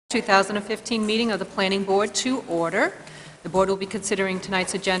2015 meeting of the Planning Board to order. The board will be considering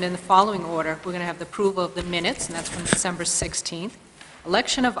tonight's agenda in the following order. We're going to have the approval of the minutes, and that's from December 16th.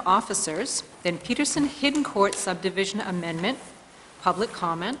 Election of officers, then Peterson Hidden Court subdivision amendment, public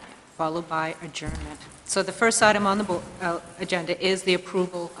comment, followed by adjournment. So the first item on the agenda is the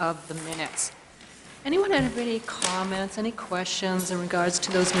approval of the minutes. Anyone have any comments, any questions in regards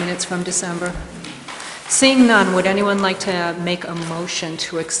to those minutes from December? Seeing none, would anyone like to make a motion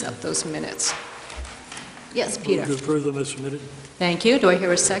to accept those minutes? Yes, Peter. To approve them as submitted. Thank you. Do I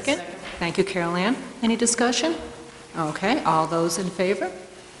hear a second? Thank you, Carol Ann. Any discussion? Okay, all those in favor?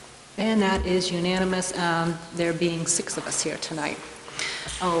 And that is unanimous, there being 6 of us here tonight.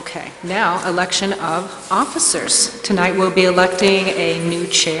 Okay, now election of officers. Tonight we'll be electing a new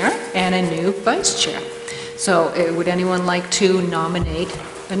chair and a new vice chair. So would anyone like to nominate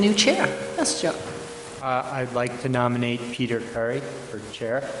a new chair? Yes, Joe. I'd like to nominate Peter Curry for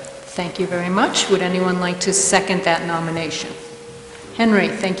chair. Thank you very much. Would anyone like to second that nomination? Henry,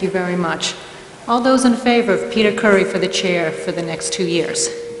 thank you very much. All those in favor of Peter Curry for the chair for the next 2 years?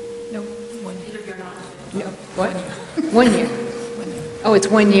 No, 1 year. No, what? 1 year. Oh, it's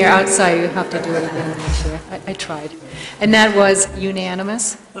 1 year outside. You have to do it again next year. I tried. And that was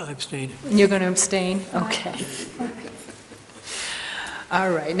unanimous? I abstain. You're going to abstain? Okay.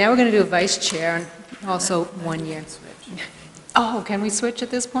 All right. Now we're going to do a vice chair, and also 1 year. Oh, can we switch at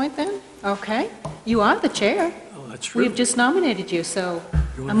this point then? Okay. You are the chair. Oh, that's true. We've just nominated you, so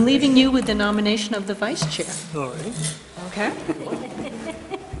I'm leaving you with the nomination of the vice chair. All right. Okay?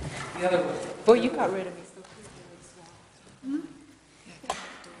 The other one. Boy, you got rid of me.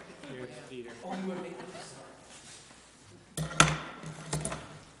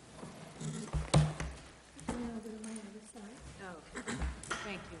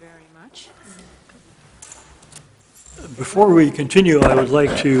 Thank you very much. Before we continue, I would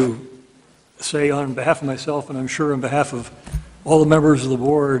like to say on behalf of myself, and I'm sure on behalf of all the members of the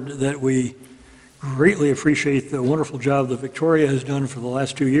board, that we greatly appreciate the wonderful job that Victoria has done for the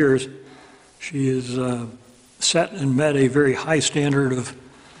last 2 years. She has set and met a very high standard of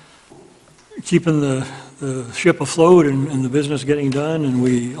keeping the ship afloat and the business getting done, and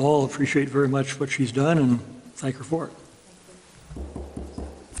we all appreciate very much what she's done and thank her for it.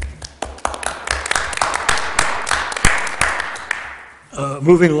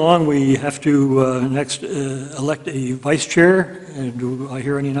 Moving along, we have to next elect a vice chair. Do I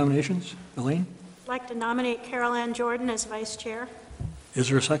hear any nominations? Elaine? I'd like to nominate Carol Ann Jordan as vice chair. Is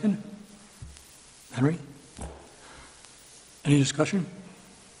there a second? Henry? Any discussion?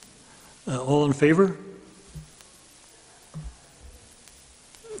 All in favor?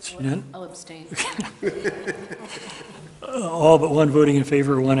 I'll abstain. All but one voting in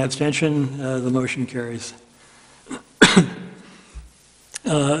favor, 1 abstention. The motion carries.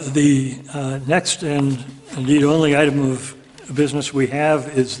 The next and indeed only item of business we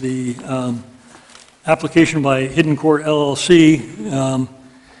have is the application by Hidden Court LLC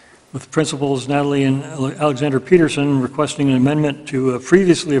with principals Natalie and Alexander Peterson requesting an amendment to a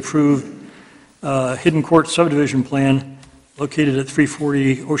previously approved Hidden Court subdivision plan located at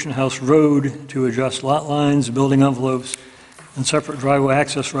 340 Ocean House Road to adjust lot lines, building envelopes, and separate driveway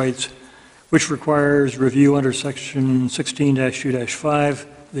access rights, which requires review under section 16-2-5,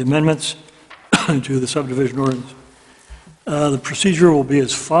 the amendments to the subdivision ordinance. The procedure will be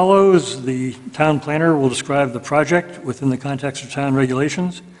as follows. The town planner will describe the project within the context of town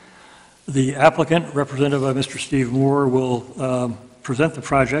regulations. The applicant, represented by Mr. Steve Moore, will present the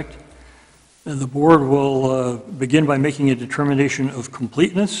project. And the board will begin by making a determination of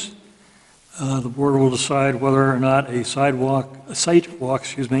completeness. The board will decide whether or not a site walk,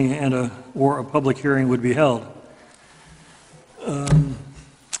 or a public hearing would be held.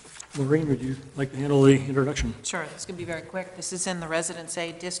 Maureen, would you like to handle the introduction? Sure, this is going to be very quick. This is in the Residence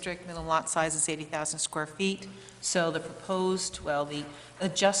A district. Minimum lot size is 80,000 square feet. So the proposed, the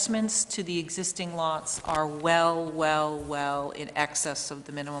adjustments to the existing lots are well in excess of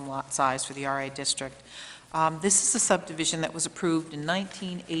the minimum lot size for the RA district. This is a subdivision that was approved in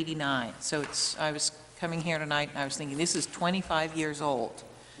 1989. So I was coming here tonight and I was thinking this is 25 years old.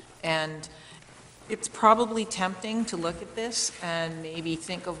 And it's probably tempting to look at this and maybe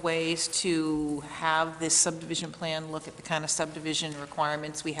think of ways to have this subdivision plan look at the kind of subdivision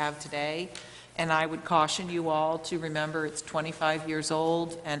requirements we have today. And I would caution you all to remember it's 25 years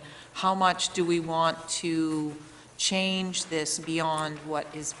old, and how much do we want to change this beyond what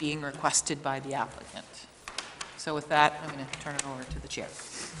is being requested by the applicant? So with that, I'm going to turn it over to the chair.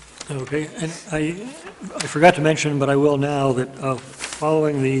 Okay, and I forgot to mention, but I will now, that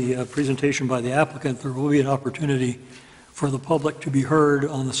following the presentation by the applicant, there will be an opportunity for the public to be heard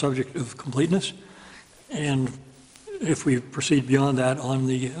on the subject of completeness, and if we proceed beyond that, on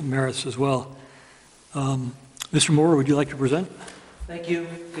the merits as well. Mr. Moore, would you like to present? Thank you.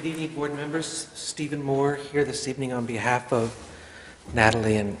 Good evening, board members. Stephen Moore here this evening on behalf of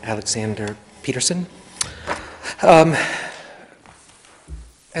Natalie and Alexander Peterson. As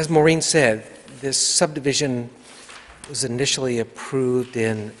Maureen said, this subdivision was initially approved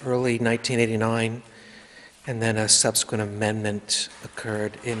in early 1989, and then a subsequent amendment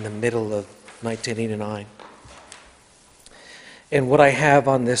occurred in the middle of 1989. And what I have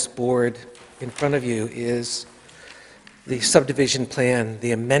on this board in front of you is the subdivision plan,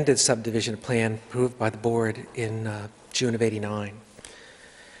 the amended subdivision plan approved by the board in June of '89.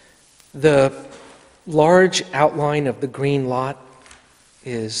 The large outline of the green lot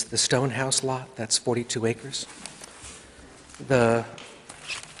is the Stonehouse lot, that's 42 acres. The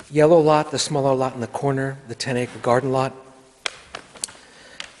yellow lot, the smaller lot in the corner, the 10-acre garden lot,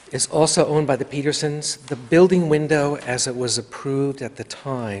 is also owned by the Petersons. The building window, as it was approved at the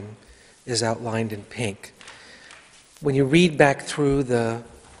time, is outlined in pink. When you read back through the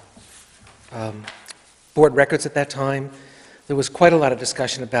board records at that time, there was quite a lot of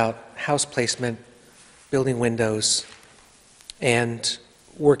discussion about house placement, building windows, and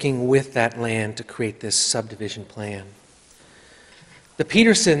working with that land to create this subdivision plan. The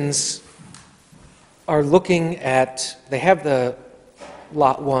Petersons are looking at, they have the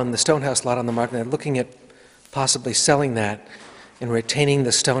Lot 1, the Stonehouse lot on the market, and they're looking at possibly selling that and retaining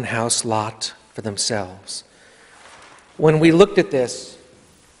the Stonehouse lot for themselves. When we looked at this,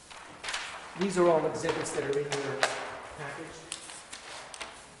 these are all exhibits that are in your package.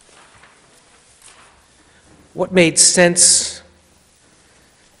 What made sense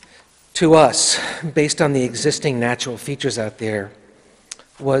to us, based on the existing natural features out there,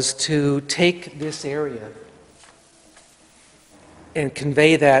 was to take this area and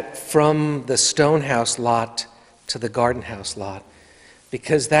convey that from the Stonehouse lot to the Garden House lot,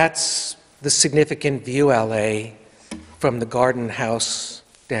 because that's the significant view alley from the Garden House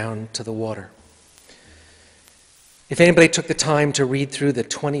down to the water. If anybody took the time to read through the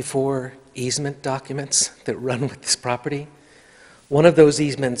 24 easement documents that run with this property, one of those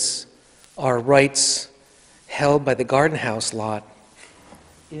easements are rights held by the Garden House lot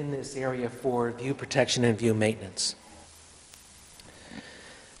in this area for view protection and view maintenance.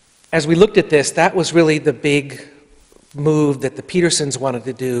 As we looked at this, that was really the big move that the Petersons wanted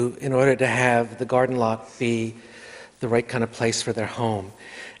to do in order to have the garden lot be the right kind of place for their home.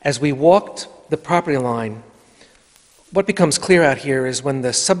 As we walked the property line, what becomes clear out here is when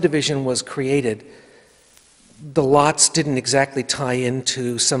the subdivision was created, the lots didn't exactly tie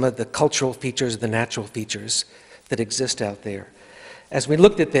into some of the cultural features, the natural features that exist out there. As we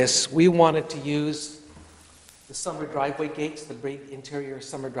looked at this, we wanted to use the summer driveway gates, the big interior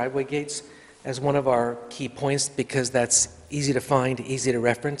summer driveway gates, as one of our key points because that's easy to find, easy to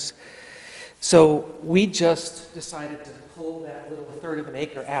reference. So we just decided to pull that little third of an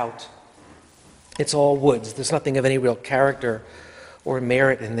acre out. It's all woods. There's nothing of any real character or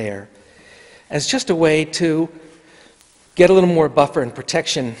merit in there, as just a way to get a little more buffer and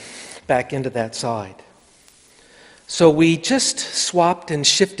protection back into that side. So we just swapped and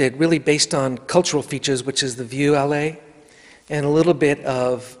shifted really based on cultural features, which is the view alley, and a little bit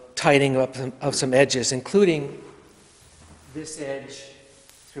of tightening up of some edges, including this edge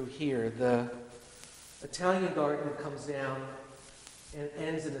through here. The Italian garden comes down and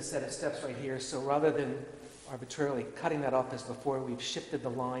ends in a set of steps right here. So rather than arbitrarily cutting that off as before, we've shifted the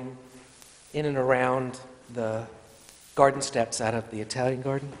line in and around the garden steps out of the Italian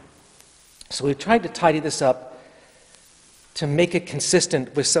garden. So we've tried to tidy this up to make it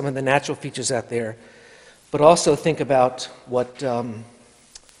consistent with some of the natural features out there, but also think about what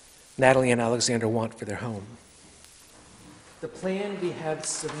Natalie and Alexander want for their home. The plan we have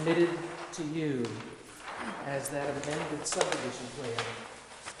submitted to you as that amended subdivision plan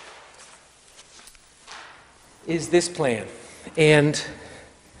is this plan. And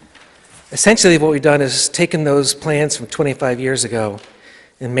essentially what we've done is taken those plans from 25 years ago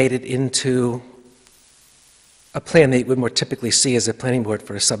and made it into a plan that you would more typically see as a planning board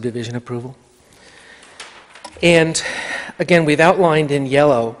for a subdivision approval. And again, we've outlined in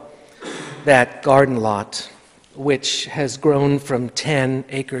yellow that garden lot, which has grown from 10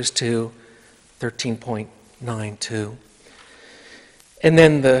 acres to 13.92. And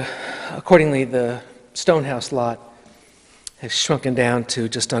then accordingly, the Stonehouse lot has shrunken down to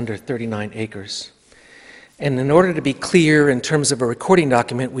just under 39 acres. And in order to be clear in terms of a recording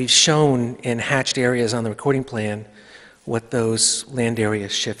document, we've shown in hatched areas on the recording plan what those land area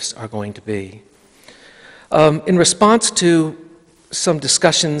shifts are going to be. In response to some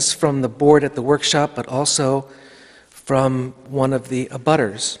discussions from the board at the workshop, but also from one of the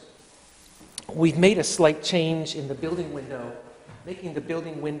abutters, we've made a slight change in the building window, making the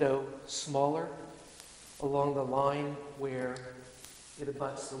building window smaller along the line where it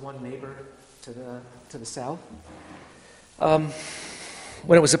abuts the one neighbor to the south.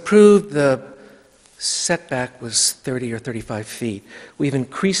 When it was approved, the setback was 30 or 35 feet. We've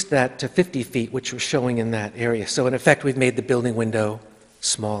increased that to 50 feet, which we're showing in that area. So in effect, we've made the building window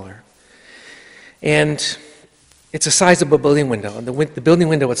smaller. And it's a sizable building window. And the building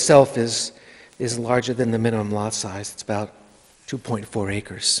window itself is larger than the minimum lot size. It's about 2.4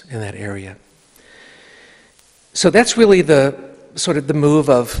 acres in that area. So that's really the sort of the move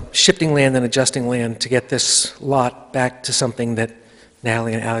of shifting land and adjusting land to get this lot back to something that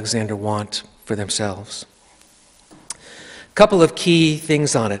Natalie and Alexander want for themselves. A couple of key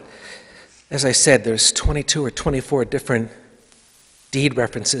things on it. As I said, there's 22 or 24 different deed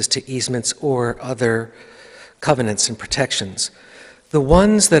references to easements or other covenants and protections. The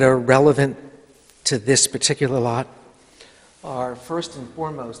ones that are relevant to this particular lot are first and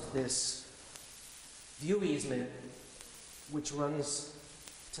foremost this view easement, which runs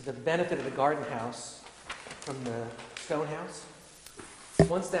to the benefit of the garden house from the stone house.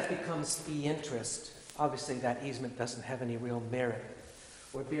 Once that becomes fee interest, obviously that easement doesn't have any real merit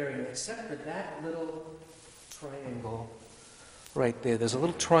or bearing, except for that little triangle right there. There's a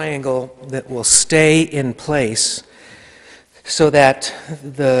little triangle that will stay in place so that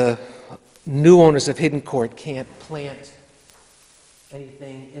the new owners of Hidden Court can't plant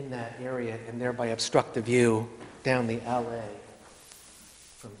anything in that area and thereby obstruct the view down the alley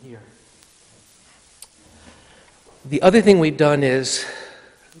from here. The other thing we've done is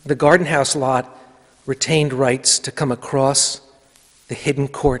the garden house lot retained rights to come across the Hidden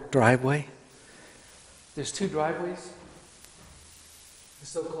Court driveway. There's two driveways, the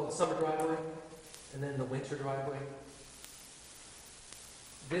so-called summer driveway and then the winter driveway.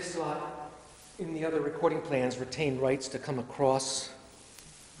 This lot, in the other recording plans, retained rights to come across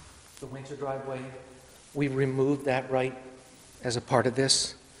the winter driveway. We removed that right as a part of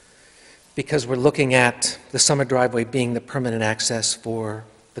this because we're looking at the summer driveway being the permanent access for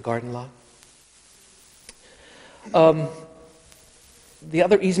the garden lot. The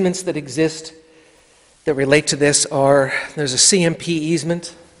other easements that exist that relate to this are, there's a CMP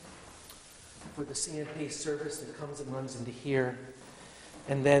easement for the CMP service that comes and runs into here.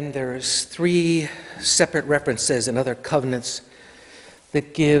 And then there's 3 separate references and other covenants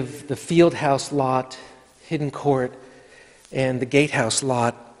that give the field house lot, Hidden Court, and the gatehouse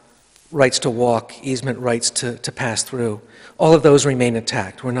lot rights to walk, easement rights to pass through. All of those remain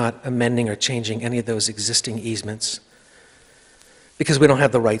intact. We're not amending or changing any of those existing easements because we don't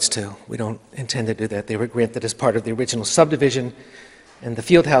have the rights to. We don't intend to do that. They were granted as part of the original subdivision, and the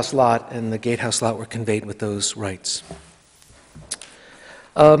field house lot and the gatehouse lot were conveyed with those rights.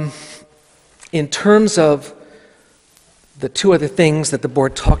 In terms of the 2 other things that the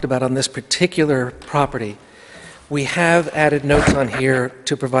board talked about on this particular property, we have added notes on here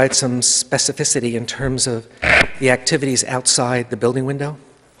to provide some specificity in terms of the activities outside the building window.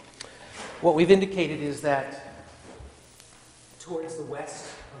 What we've indicated is that towards the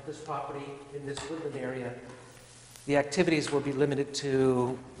west of this property, in this woodland area, the activities will be limited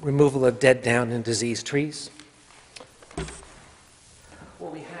to removal of dead, down, and diseased trees.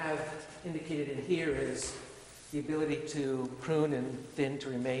 What we have indicated in here is the ability to prune and thin to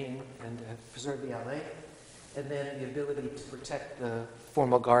remain and preserve the alley, and then the ability to protect the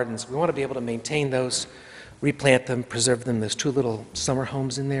formal gardens. We want to be able to maintain those, replant them, preserve them. There's 2 little summer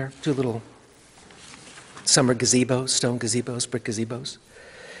homes in there, 2 little summer gazebos, stone gazebos, brick gazebos.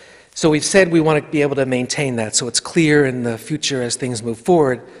 So we've said we want to be able to maintain that so it's clear in the future as things move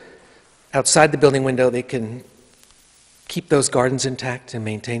forward. Outside the building window, they can keep those gardens intact and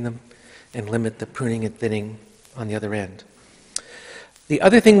maintain them and limit the pruning and thinning on the other end. The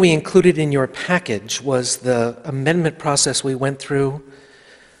other thing we included in your package was the amendment process we went through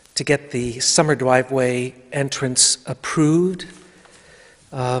to get the summer driveway entrance approved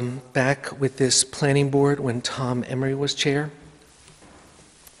back with this planning board when Tom Emery was chair.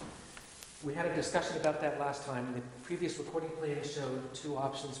 We had a discussion about that last time. The previous recording plan showed 2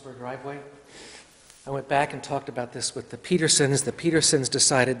 options for a driveway. I went back and talked about this with the Petersons. The Petersons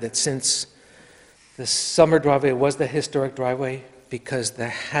decided that since the summer driveway was the historic driveway, because the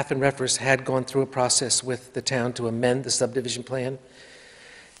Hafen-Reffers had gone through a process with the town to amend the subdivision plan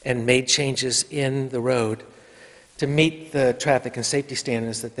and made changes in the road to meet the traffic and safety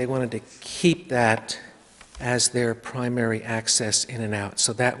standards, that they wanted to keep that as their primary access in and out.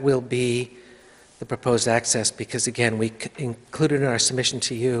 So that will be the proposed access, because again, we included in our submission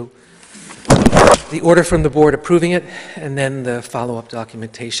to you the order from the board approving it, and then the follow-up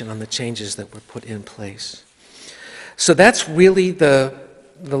documentation on the changes that were put in place. So that's really the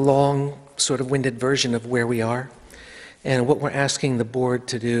long, sort of winded version of where we are. And what we're asking the board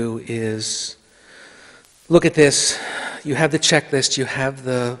to do is look at this. You have the checklist, you have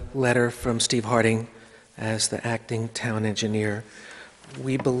the letter from Steve Harding as the acting town engineer.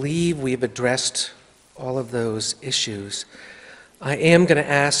 We believe we've addressed all of those issues. I am going to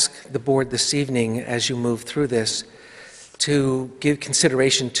ask the board this evening, as you move through this, to give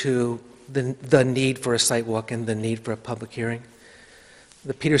consideration to the need for a site walk and the need for a public hearing.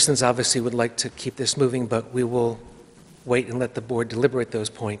 The Petersons obviously would like to keep this moving, but we will wait and let the board deliberate those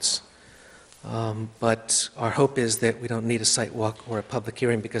points. But our hope is that we don't need a site walk or a public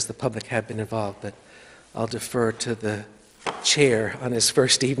hearing because the public have been involved. But I'll defer to the chair on his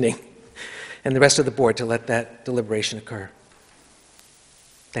first evening and the rest of the board to let that deliberation occur.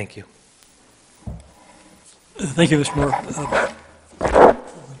 Thank you. Thank you, Mr. Moore.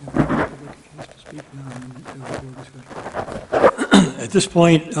 At this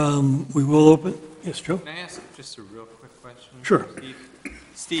point, we will open. Yes, Joe? Can I ask just a real quick question? Sure.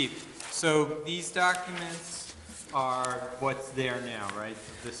 Steve, so these documents are what's there now, right?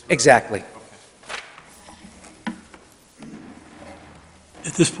 This road? Exactly. Okay.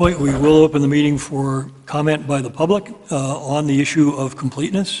 At this point, we will open the meeting for comment by the public on the issue of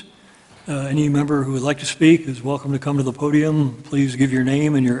completeness. Any member who would like to speak is welcome to come to the podium. Please give your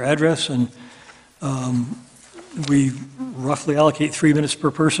name and your address, and we roughly allocate 3 minutes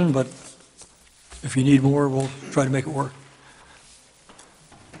per person, but if you need more, we'll try to make it work.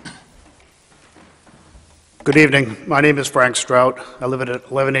 Good evening. My name is Frank Strout. I live at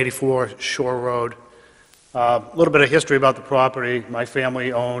 1184 Shore Road. A little bit of history about the property. My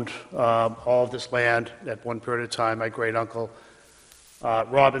family owned all of this land at one period of time. My great-uncle,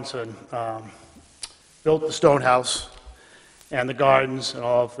 Robinson, built the stone house and the gardens and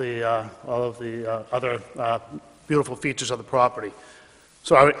all of the other beautiful features of the property.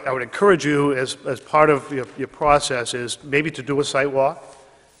 So I would encourage you, as part of your process, is maybe to do a site walk.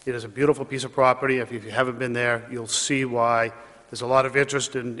 It is a beautiful piece of property. If you haven't been there, you'll see why there's a lot of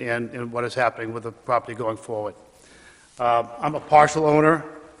interest in what is happening with the property going forward. I'm a partial owner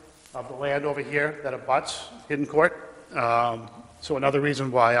of the land over here that abuts Hidden Court. So another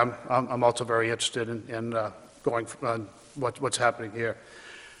reason why I'm also very interested in going on what's happening here.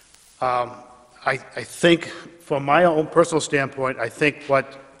 I think, from my own personal standpoint, I think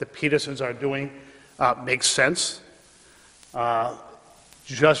what the Petersons are doing makes sense.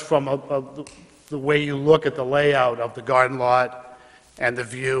 Just from the way you look at the layout of the garden lot and the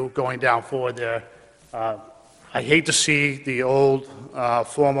view going down forward there. I hate to see the old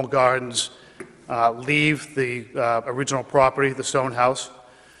formal gardens leave the original property, the stone house,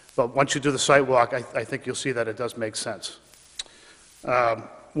 but once you do the site walk, I think you'll see that it does make sense.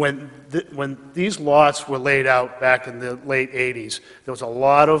 When these lots were laid out back in the late 80s, there was a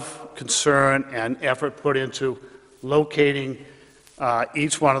lot of concern and effort put into locating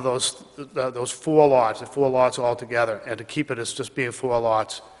each one of those 4 lots, the 4 lots all together, and to keep it as just being 4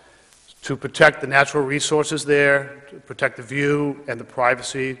 lots, to protect the natural resources there, to protect the view and the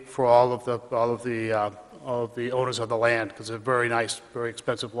privacy for all of the owners of the land, because they're very nice, very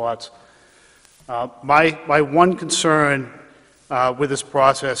expensive lots. My one concern with this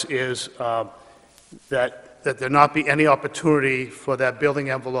process is that there not be any opportunity for that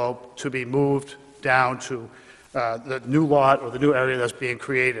building envelope to be moved down to the new lot or the new area that's being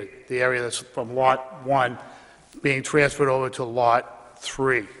created, the area that's from Lot 1 being transferred over to Lot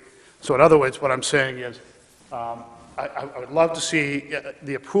 3. So in other words, what I'm saying is I would love to see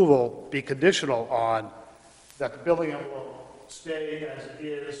the approval be conditional on that the building envelope stay as it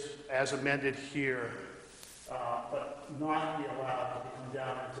is, as amended here, but not be allowed to come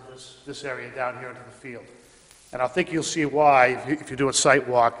down into this area down here into the field. And I think you'll see why, if you do a site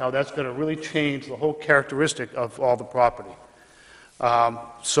walk, how that's going to really change the whole characteristic of all the property.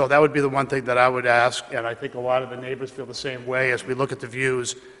 So that would be the one thing that I would ask, and I think a lot of the neighbors feel the same way as we look at the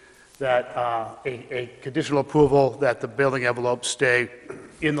views, that a conditional approval that the building envelope stay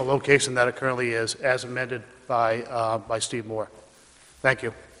in the location that it currently is, as amended by Steve Moore. Thank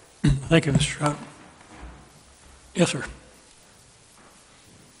you. Thank you, Mr. Strout. Yes, sir.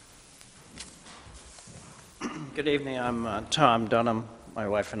 Good evening. I'm Tom Dunham. My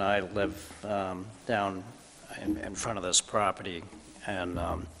wife and I live down in front of this property and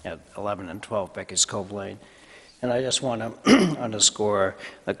at 11 and 12 Becky's Cove Lane. And I just want to underscore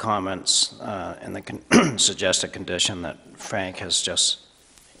the comments and the suggested condition that Frank has just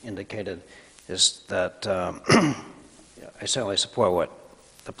indicated is that I certainly support what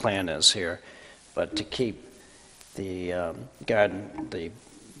the plan is here, but to keep the the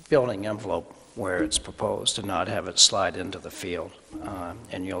building envelope where it's proposed and not have it slide into the field.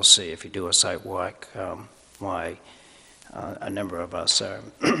 And you'll see if you do a site walk why a number of us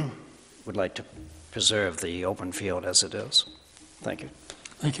would like to preserve the open field as it is. Thank you.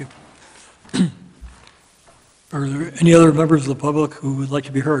 Thank you. Are there any other members of the public who would like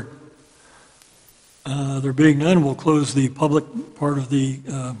to be heard? There being none, we'll close the public part of the,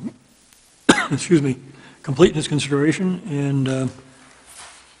 excuse me, completeness consideration. And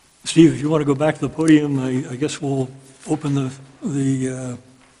Steve, if you want to go back to the podium, I guess we'll open the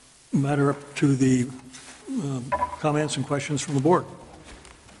matter up to the comments and questions from the board.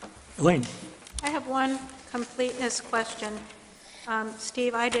 Elaine. I have one completeness question.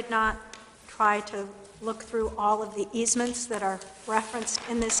 Steve, I did not try to look through all of the easements that are referenced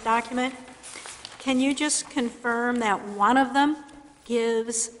in this document. Can you just confirm that one of them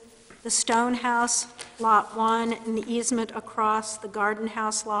gives the Stonehouse Lot 1 an easement across the Garden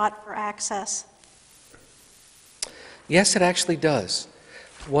House lot for access? Yes, it actually does.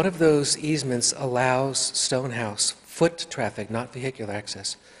 One of those easements allows Stonehouse foot traffic, not vehicular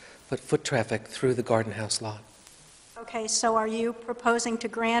access, but foot traffic through the Garden House lot. Okay, so are you proposing to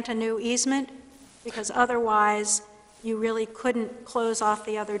grant a new easement? Because otherwise, you really couldn't close off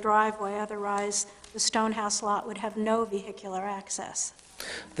the other driveway, otherwise the Stonehouse lot would have no vehicular access.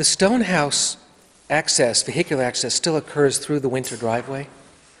 The Stonehouse access, vehicular access, still occurs through the winter driveway.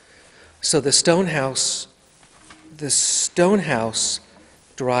 So the Stonehouse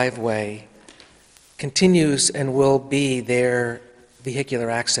driveway continues and will be their vehicular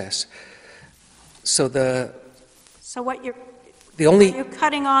access. So what you're, the only, are you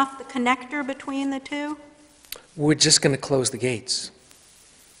cutting off the connector between the two? we're just going to close the gates.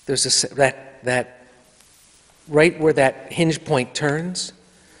 There's that right where that hinge point turns,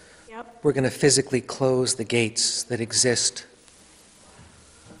 Yep. we're going to physically close the gates that exist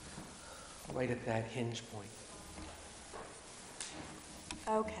right at that hinge point.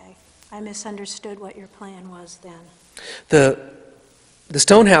 Okay, I misunderstood what your plan was then. The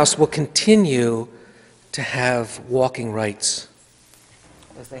Stonehouse will continue to have walking rights,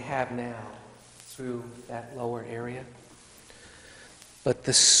 as they have now, through that lower area. But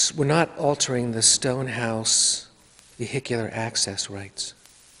we're not altering the Stonehouse vehicular access rights.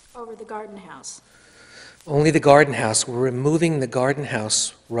 Over the Garden House. Only the Garden House. We're removing the Garden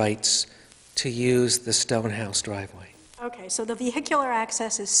House rights to use the Stonehouse driveway. Okay, so the vehicular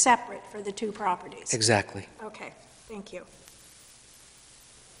access is separate for the two properties? Exactly. Okay, thank you.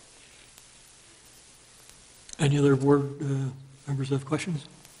 Any other board members have questions?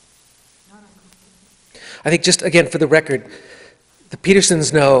 I think just, again, for the record, the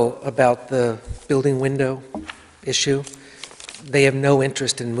Petersons know about the building window issue. They have no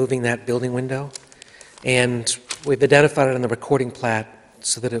interest in moving that building window, and we've identified it in the recording plat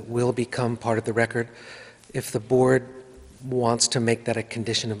so that it will become part of the record. If the board wants to make that a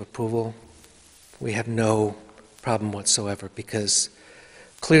condition of approval, we have no problem whatsoever, because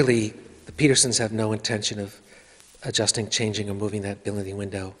clearly the Petersons have no intention of adjusting, changing, or moving that building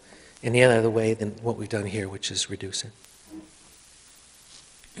window in any other way than what we've done here, which is reduce it.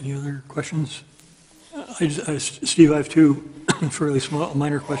 Any other questions? Steve, I have two fairly small,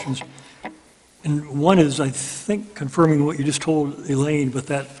 minor questions. And one is, I think, confirming what you just told Elaine, but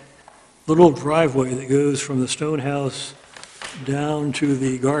that little driveway that goes from the Stonehouse down to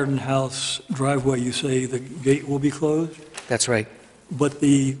the Garden House driveway, you say the gate will be closed? That's right. But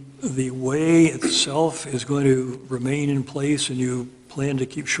the way itself is going to remain in place, and you plan to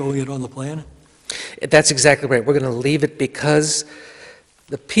keep showing it on the plan? That's exactly right. We're going to leave it because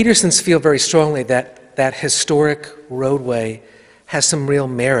the Petersons feel very strongly that that historic roadway has some real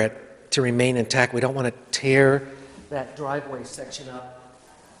merit to remain intact. We don't want to tear that driveway section up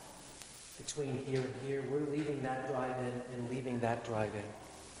between here and here. We're leaving that drive-in and leaving that drive-in.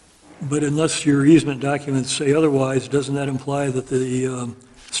 But unless your easement documents say otherwise, doesn't that imply that the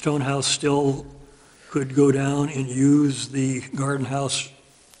Stonehouse still could go down and use the Garden House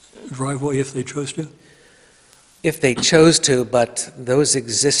driveway if they chose to? If they chose to, but those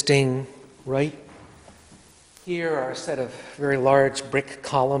existing, right here are a set of very large brick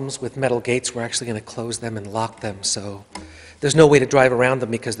columns with metal gates. We're actually going to close them and lock them, so there's no way to drive around them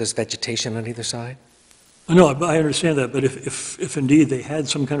because there's vegetation on either side. No, I understand that, but if indeed they had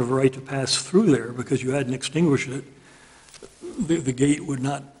some kind of right to pass through there because you hadn't extinguished it, the gate would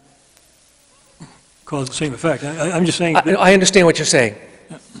not cause the same effect. I'm just saying... I understand what you're saying.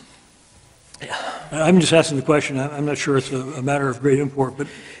 I'm just asking the question. I'm not sure it's a matter of great import, but...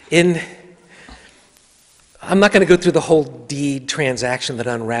 I'm not going to go through the whole deed transaction that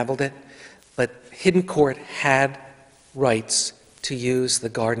unraveled it, but Hidden Court had rights to use the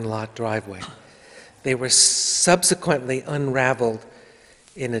garden lot driveway. They were subsequently unraveled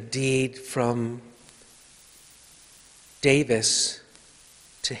in a deed from Davis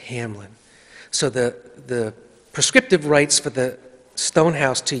to Hamlin. So the prescriptive rights for the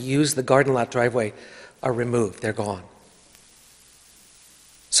Stonehouse to use the garden lot driveway are removed. They're gone.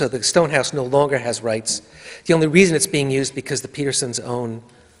 So the Stonehouse no longer has rights. The only reason it's being used because the Petersons own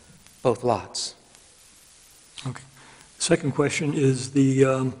both lots. Okay. Second question is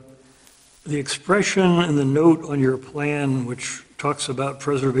the expression in the note on your plan which talks about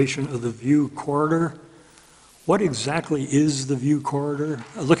preservation of the view corridor. What exactly is the view corridor?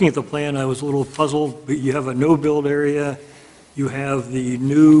 Looking at the plan, I was a little puzzled, but you have a no-build area, you have the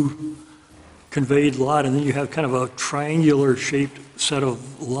new conveyed lot, and then you have kind of a triangular-shaped set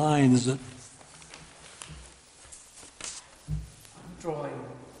of lines that... I'm drawing,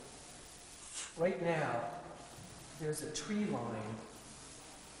 right now, there's a tree line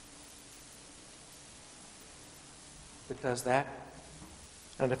that does that.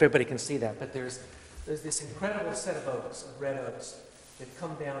 I don't know if everybody can see that, but there's this incredible set of oaks, of red oaks, that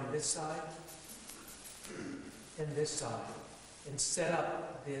come down this side and this side and set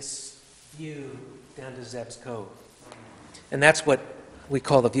up this view down to Zeb's Cove. And that's what we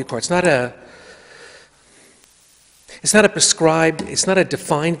call the view corridor. It's not a prescribed, it's not a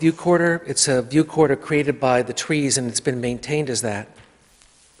defined view corridor. It's a view corridor created by the trees, and it's been maintained as that.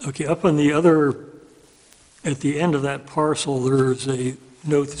 Okay, up on the other, at the end of that parcel, there's a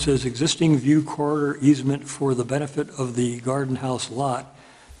note that says existing view corridor easement for the benefit of the garden house lot.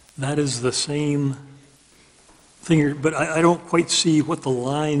 That is the same thing, but I don't quite see what the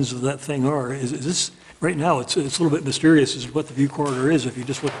lines of that thing are. Is this, right now, it's a little bit mysterious as to what the view corridor is if you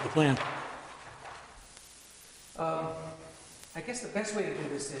just look at the plan. I guess the best way to do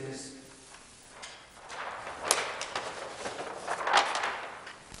this is,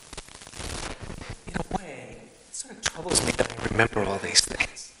 in a way, it sort of troubles me that I remember all these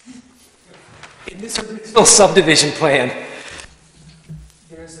things. In this original subdivision plan,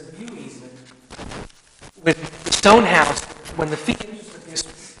 there's a view easement with the Stonehouse. When the fee interest of this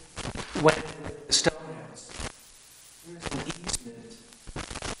went with the Stonehouse, there's an easement to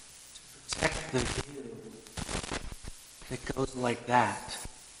protect the view that goes like that.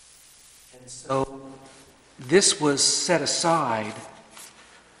 And so this was set aside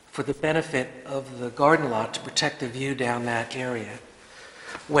for the benefit of the garden lot to protect the view down that area.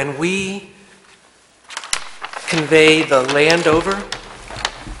 When we convey the land over,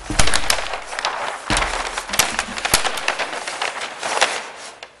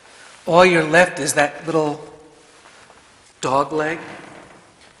 all you're left is that little dog leg,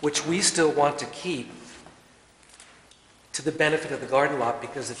 which we still want to keep to the benefit of the garden lot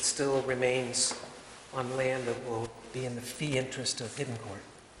because it still remains on land that will be in the fee interest of Hidden Court.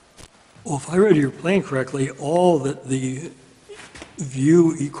 Well, if I read your plan correctly, all that the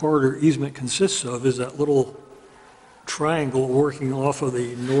view corridor easement consists of is that little triangle working off of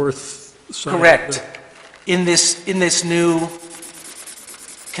the north side. Correct. In this new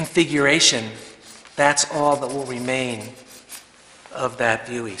configuration, that's all that will remain of that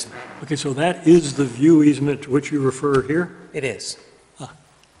view easement. Okay, so that is the view easement to which you refer here? It is.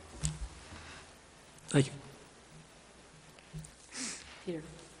 Thank you. Peter,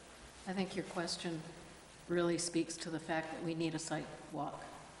 I think your question really speaks to the fact that we need a site walk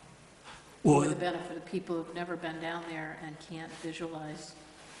for the benefit of people who've never been down there and can't visualize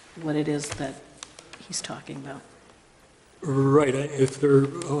what it is that he's talking about. Right, I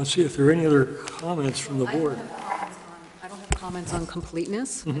want to see if there are any other comments from the board. I don't have comments on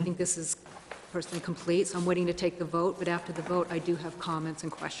completeness. I think this is personally complete, so I'm waiting to take the vote, but after the vote, I do have comments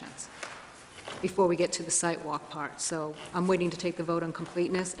and questions before we get to the site walk part. So I'm waiting to take the vote on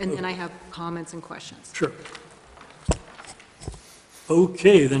completeness, and then I have comments and questions. Sure.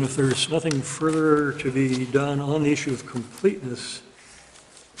 Okay, then if there's nothing further to be done on the issue of completeness,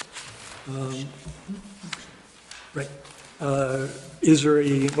 right, is there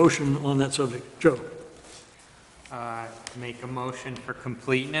a motion on that subject? Joe? Make a motion for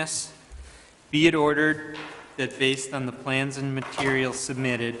completeness. Be it ordered that based on the plans and materials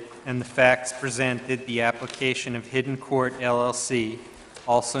submitted and the facts presented, the application of Hidden Court LLC,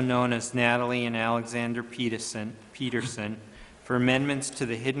 also known as Natalie and Alexander Peterson, for amendments to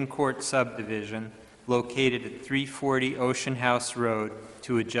the Hidden Court subdivision located at 340 Ocean House Road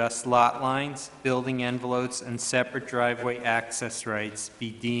to adjust lot lines, building envelopes, and separate driveway access rights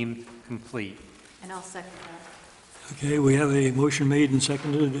be deemed complete. And I'll second that. Okay, we have a motion made and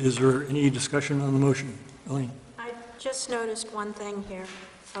seconded. Is there any discussion on the motion? Elaine? I just noticed one thing here,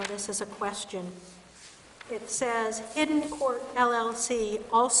 so this is a question. It says Hidden Court LLC,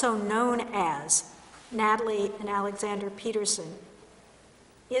 also known as Natalie and Alexander Peterson.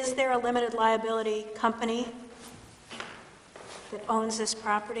 Is there a limited liability company that owns this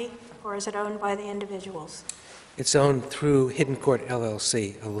property, or is it owned by the individuals? It's owned through Hidden Court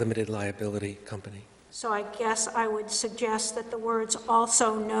LLC, a limited liability company. So I guess I would suggest that the words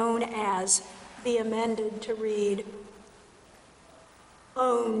 "also known as" be amended to read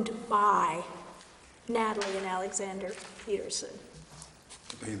 "owned by Natalie and Alexander Peterson."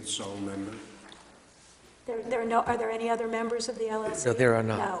 They the sole member? Are there any other members of the LLC? No, there are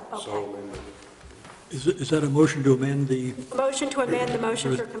not. No, okay. Sole member. Is that a motion to amend the, Motion to amend the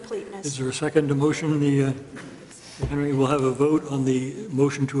motion for is completeness. there a second to motion? Henry, we'll have a vote on the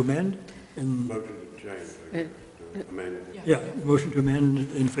motion to amend? And, Motion to change, to amend. yeah, motion to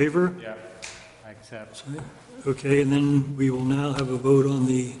amend in favor? Yeah, I accept. Okay, and then we will now have a vote on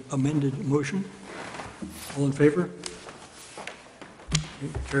the amended motion. All in favor?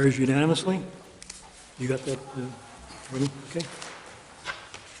 Okay, carries unanimously. You got that, ready? Okay.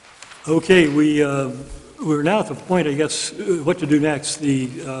 Okay, we're now at the point, I guess, what to do next.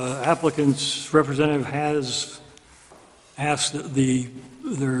 The applicant's representative has asked that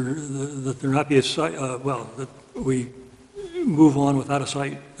there not be a site, that we move on without a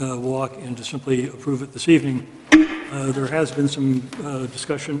site walk and to simply approve it this evening. There has been some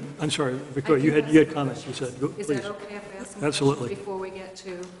discussion. I'm sorry, Victoria, you had comments, you said. Is Please. that okay if I ask some Absolutely. questions before we get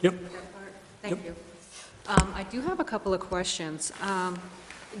to Yep. that part? Thank Yep. you. I do have a couple of questions.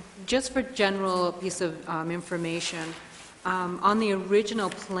 Just for general piece of information, on the original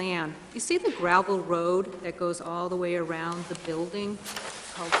plan, you see the gravel road that goes all the way around the building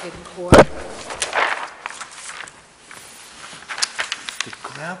called Hidden Court? The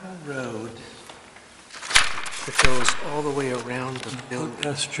gravel road that goes all the way around the building.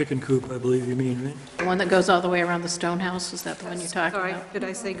 That's Chicken Coop, I believe you mean, right? The one that goes all the way around the stone house, is that the one you're talking Sorry, about? did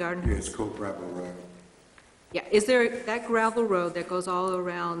I say garden? Yeah, it's called Gravel Road. Yeah, is there, that gravel road that goes all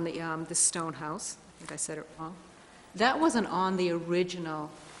around the stone house, I think I said it wrong, that wasn't on the original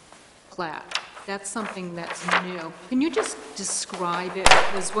plat. That's something that's new. Can you just describe it?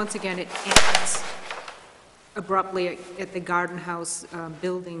 Because once again, it ends abruptly at the garden house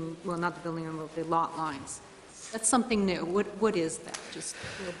building, well, not the building, the lot lines. That's something new. What is that? Just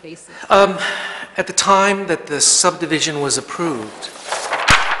real basic. At the time that the subdivision was approved,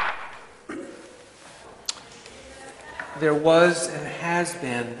 there was and has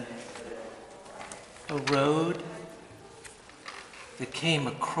been a road that came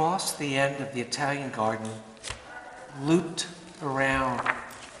across the end of the Italian garden, looped around,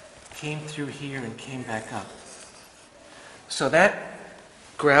 came through here and came back up. So that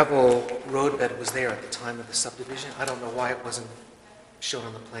gravel roadbed was there at the time of the subdivision. I don't know why it wasn't shown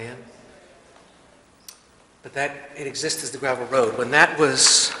on the plan. But it exists as the gravel road. When that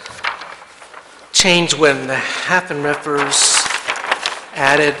was changed, when the Haffenreffers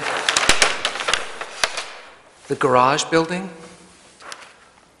added the garage building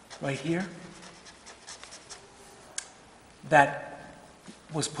right here, that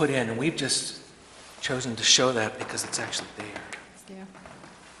was put in, and we've just chosen to show that because it's actually there. It's there?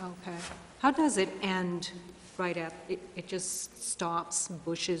 Okay. How does it end right at, it just stops,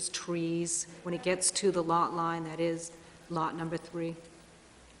 bushes, trees, when it gets to the lot line, that is lot number 3?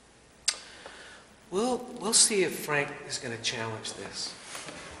 We'll see if Frank is going to challenge this.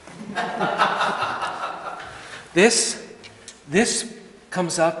 This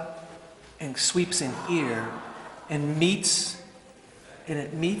comes up and sweeps in here and meets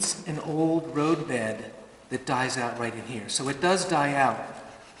an old roadbed that dies out right in here. So it does die out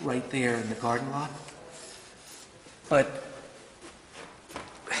right there in the garden lot. But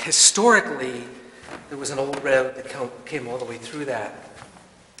historically, there was an old road that came all the way through that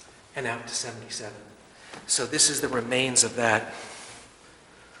and out to 77. So this is the remains of that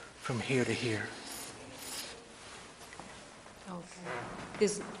from here to here. Okay.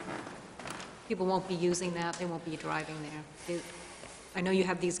 People won't be using that, they won't be driving there. I know you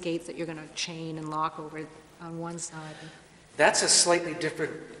have these gates that you're going to chain and lock over on one side. That's a slightly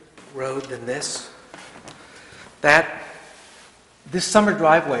different road than this. This summer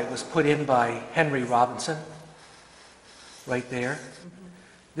driveway was put in by Henry Robinson, right there.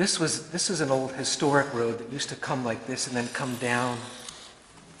 This is an old historic road that used to come like this and then come down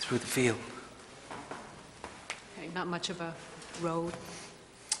through the field. Okay, not much of a road.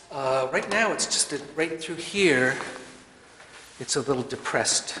 Right now, it's just right through here. It's a little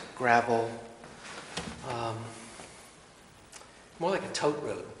depressed gravel, more like a tote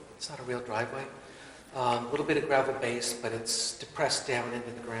road. It's not a real driveway. A little bit of gravel base, but it's depressed down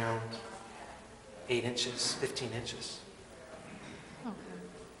into the ground, 8 inches, 15 inches. Okay.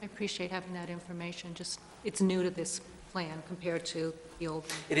 I appreciate having that information, just, it's new to this plan compared to the old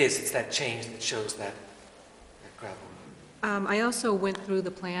one. It is, it's that change that shows that gravel. I also went through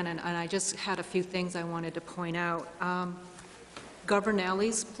the plan, and I just had a few things I wanted to point out.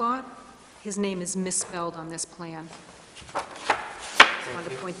 Governelli's plot, his name is misspelled on this plan. I wanted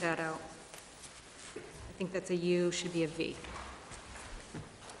to point that out. I think that's a U, should be a V.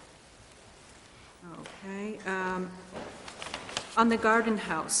 Okay. On the garden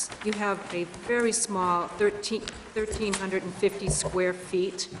house, you have a very small 1,350 square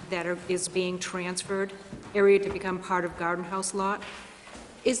feet that is being transferred, area to become part of garden house lot.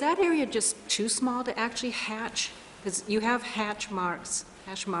 Is that area just too small to actually hatch? Because you have hash marks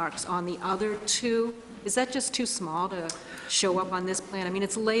on the other two. Is that just too small to show up on this plan? I mean,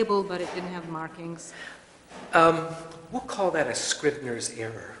 it's labeled, but it didn't have markings. We'll call that a Scrivener's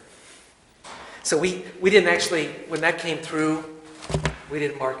error. So we didn't actually, when that came through, we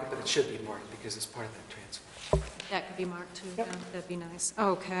didn't mark it, but it should be marked because it's part of that transfer. That could be marked too, yeah, that'd be nice.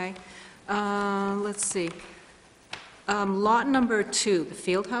 Okay. Let's see. Lot number 2, the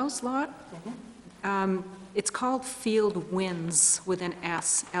Field House lot. It's called Field Winds with an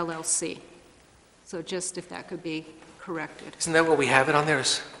S, LLC. So just if that could be corrected. Isn't that what we have it on there?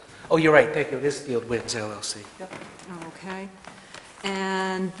 Oh, you're right, thank you, it is Field Winds LLC. Yep. Okay.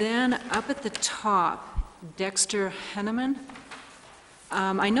 And then up at the top, Dexter Henneman.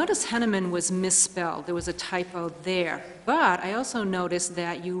 I noticed Henneman was misspelled. There was a typo there. But I also noticed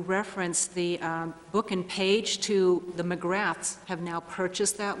that you referenced the book and page to the McGraths have now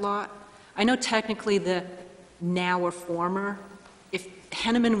purchased that lot. I know technically the now or former, if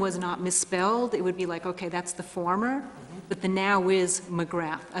Henneman was not misspelled, it would be like, okay, that's the former, but the now is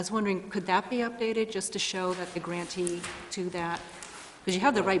McGrath. I was wondering, could that be updated just to show that the grantee to that? Because you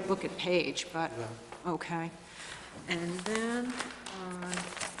have the right book and page, but, okay. And then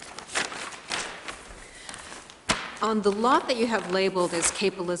on the lot that you have labeled as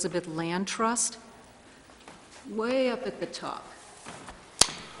Cape Elizabeth Land Trust, way up at the top.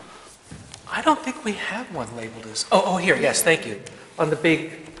 I don't think we have one labeled as, oh, here, yes, thank you. On the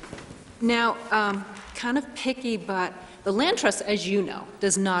big, Now, kind of picky, but the land trust, as you know,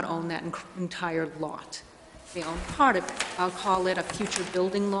 does not own that entire lot. They own part of it. I'll call it a future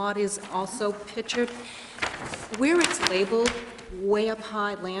building lot is also pictured. Where it's labeled way up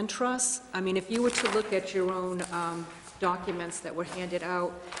high land trust, I mean, if you were to look at your own documents that were handed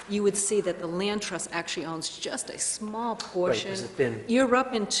out, you would see that the land trust actually owns just a small portion. there's a thin- You're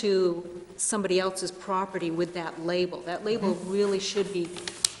up into somebody else's property with that label. That label really should be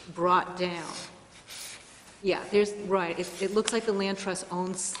brought down. Yeah, there's, right, it looks like the land trust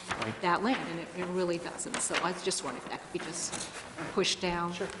owns that land, and it really doesn't. So I was just wondering if that could be just pushed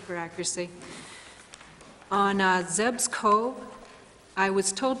down for accuracy. On Zeb's Cove, I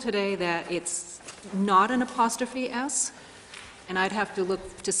was told today that it's not an apostrophe S, and I'd have to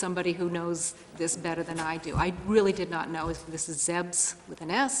look to somebody who knows this better than I do. I really did not know if this is Zeb's with an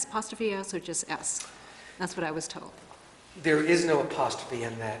S, apostrophe S, or just S. That's what I was told. there is no apostrophe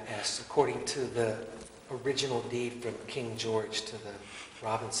in that S, according to the original deed from King George to the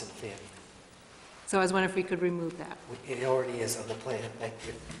Robinson family. So I was wondering if we could remove that. It already is on the plan, thank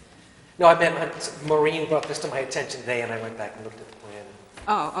you. No, I meant, Maureen brought this to my attention today, and I went back and looked at the plan.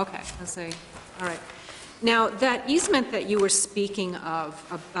 Oh, okay, let's see, all right. Now, that easement that you were speaking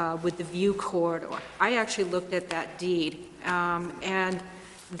of with the view corridor, I actually looked at that deed, and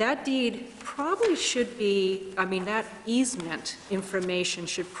that deed probably should be, I mean, that easement information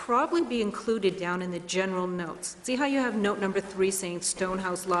should probably be included down in the general notes. See how you have note number 3 saying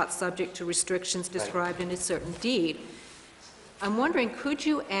Stonehouse lot subject to restrictions described in a certain deed? I'm wondering, could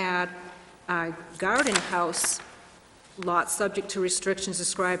you add garden house lot subject to restrictions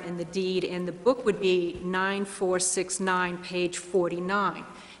described in the deed, and the book would be 9469, page 49.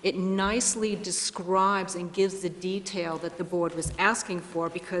 It nicely describes and gives the detail that the board was asking for,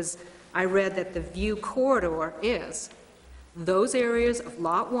 because I read that the view corridor is those areas of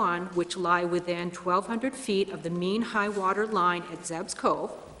Lot 1 which lie within 1,200 feet of the mean high water line at Zeb's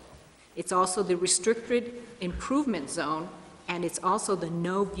Cove. It's also the restricted improvement zone, and it's also the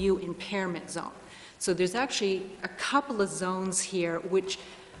no view impairment zone. So there's actually a couple of zones here which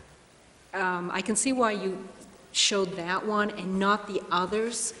I can see why you showed that one and not the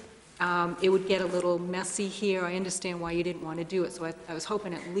others. It would get a little messy here. I understand why you didn't want to do it, so I was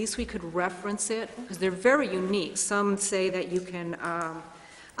hoping at least we could reference it, because they're very unique. Some say that you can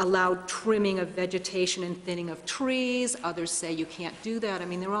allowed trimming of vegetation and thinning of trees. Others say you can't do that. I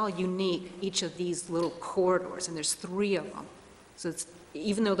mean, they're all unique, each of these little corridors, and there's 3 of them. So it's,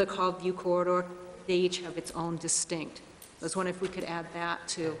 even though they're called view corridor, they each have its own distinct. I was wondering if we could add that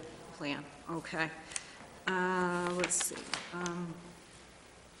to the plan. Okay. Let's see.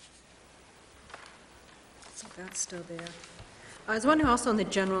 So that's still there. I was wondering also in the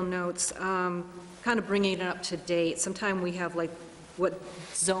general notes, kind of bringing it up to date. Sometime we have like what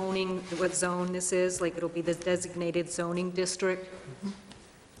zone this is, like it'll be the designated zoning district.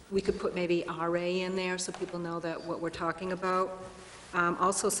 We could put maybe RA in there so people know that what we're talking about.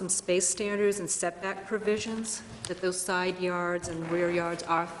 Also some space standards and setback provisions, that those side yards and rear yards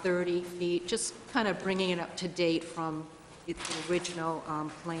are 30 feet, just kind of bringing it up to date from the original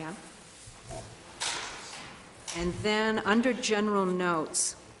plan. And then, under general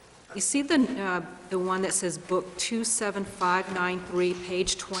notes, you see the one that says Book 27593,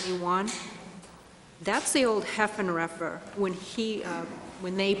 page 21? That's the old Heffenreffer when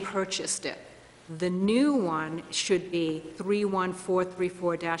they purchased it. The new one should be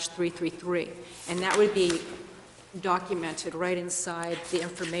 31434-333, and that would be documented right inside the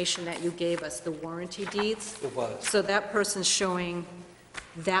information that you gave us, the warranty deeds. It was. So that person's showing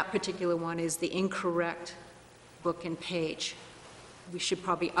that particular one is the incorrect book and page. We should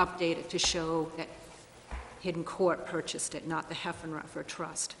probably update it to show that Hidden Court purchased it, not the Heffenreffer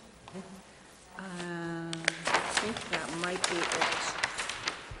Trust. I think that might be it.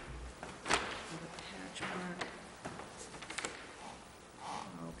 Hatch mark.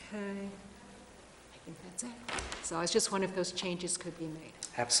 Okay. I think that's it. So I was just wondering if those changes could be made.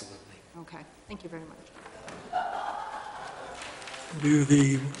 Absolutely. Okay. Thank you very much. Do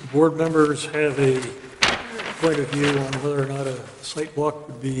the board members have a point of view on whether or not a site walk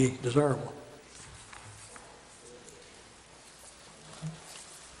would be desirable?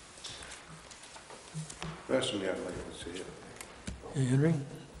 Personally, I'd like to see it. Hey, Henry,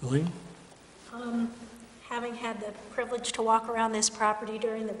 Elaine? Having had the privilege to walk around this property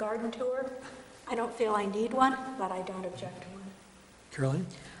during the garden tour, I don't feel I need one, but I don't object to one. Caroline?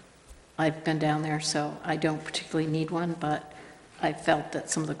 I've been down there, so I don't particularly need one, but I felt that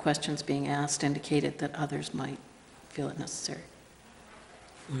some of the questions being asked indicated that others might feel it necessary.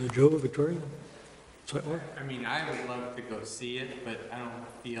 Joe, Victoria? Site walk? I mean, I would love to go see it, but I don't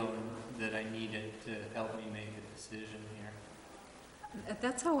feel that I need it to help me make a decision here.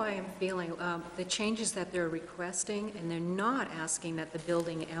 That's how I am feeling. The changes that they're requesting, and they're not asking that the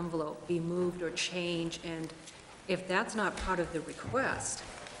building envelope be moved or changed, and if that's not part of the request,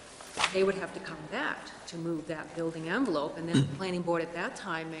 they would have to come back to move that building envelope, and then the planning board at that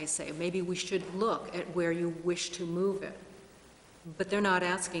time may say, maybe we should look at where you wish to move it. But they're not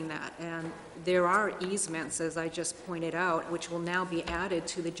asking that, and there are easements, as I just pointed out, which will now be added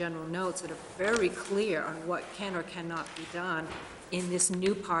to the general notes that are very clear on what can or cannot be done in this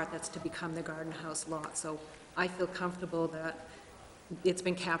new part that's to become the Garden House lot. So I feel comfortable that it's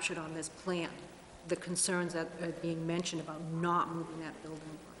been captured on this plan, the concerns that are being mentioned about not moving that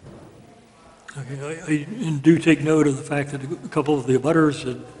building. Okay, I do take note of the fact that a couple of the abutters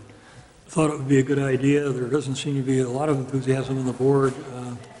had thought it would be a good idea. There doesn't seem to be a lot of enthusiasm on the board.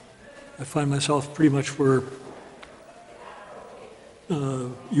 I find myself pretty much where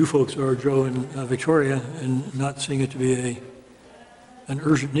you folks are, Joe and Victoria, and not seeing it to be an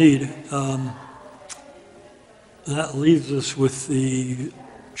urgent need. That leaves us with the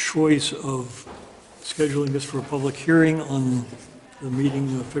choice of scheduling this for a public hearing on the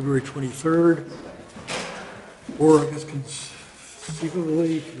meeting of February 23rd, or I guess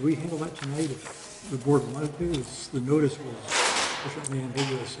conceivably, could we handle that tonight if the board wanted to? The notice was sufficiently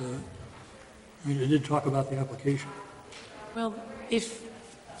ambiguous. I mean, it did talk about the application. Well, if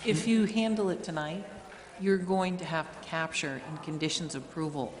you handle it tonight, you're going to have to capture in conditions of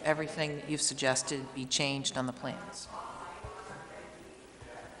approval everything that you've suggested be changed on the plans.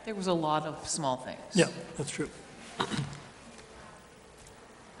 There was a lot of small things. Yeah, that's true.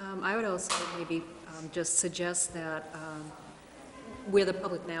 I would also maybe just suggest that where the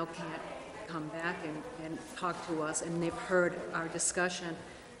public now can't come back and talk to us, and they've heard our discussion,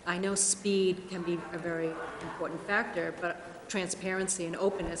 I know speed can be a very important factor, but transparency and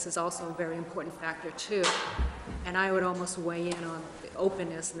openness is also a very important factor too. And I would almost weigh in on the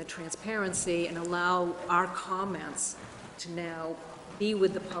openness and the transparency and allow our comments to now be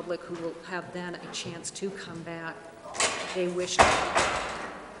with the public, who will have then a chance to come back if they wish to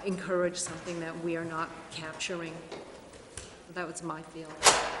encourage something that we are not capturing. That was my feeling.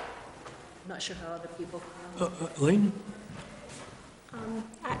 I'm not sure how other people feel. Elaine?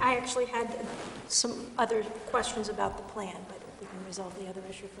 I actually had some other questions about the plan, but we can resolve the other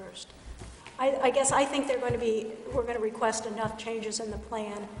issue first. I guess I think we're going to request enough changes in the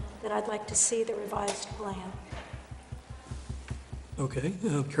plan that I'd like to see the revised plan. Okay,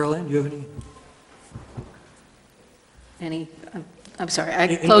 Caroline, do you have any? I'm sorry,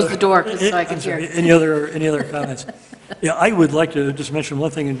 I closed the door so I could I'm sorry, hear. Any other comments? Yeah, I would like to just mention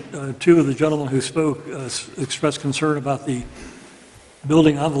one thing. Two of the gentlemen who spoke expressed concern about the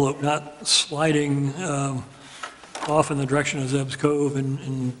building envelope not sliding off in the direction of Zeb's Cove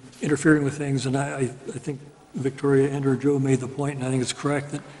and interfering with things. And I think Victoria and/or Joe made the point, and I think it's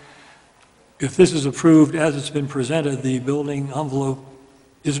correct, that if this is approved as it's been presented, the building envelope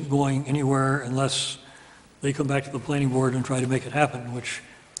isn't going anywhere unless they come back to the planning board and try to make it happen, which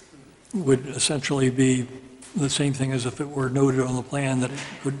would essentially be the same thing as if it were noted on the plan that it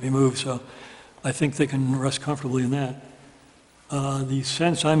couldn't be moved. So I think they can rest comfortably in that. The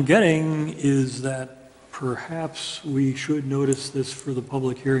sense I'm getting is that perhaps we should notice this for the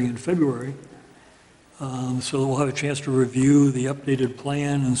public hearing in February, so that we'll have a chance to review the updated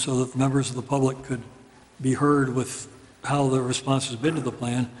plan and so that the members of the public could be heard with how the response has been to the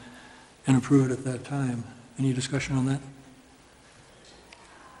plan and approve it at that time. Any discussion on that?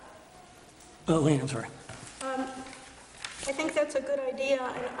 Lane, I'm sorry. I think that's a good idea,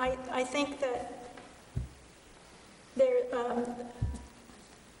 and I think that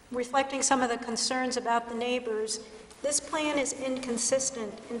reflecting some of the concerns about the neighbors, this plan is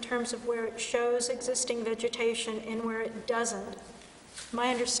inconsistent in terms of where it shows existing vegetation and where it doesn't. My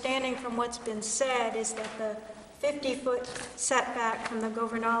understanding from what's been said is that the 50-foot setback from the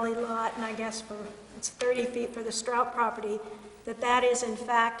Governale lot, and I guess it's 30 feet for the Strout property, that is in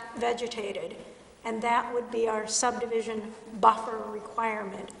fact vegetated, and that would be our subdivision buffer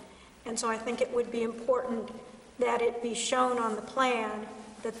requirement. And so I think it would be important that it be shown on the plan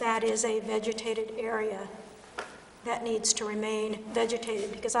that is a vegetated area that needs to remain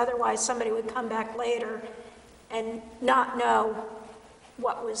vegetated, because otherwise somebody would come back later and not know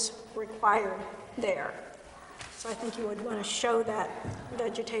what was required there. So I think you would want to show that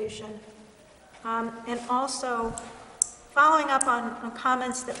vegetation. And also, following up on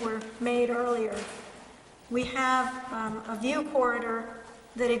comments that were made earlier, we have a view corridor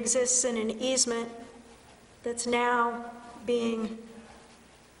that exists in an easement that's now being,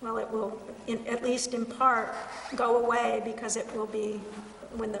 well, it will, at least in part, go away because it will be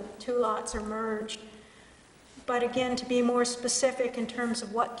when the two lots are merged. But again, to be more specific in terms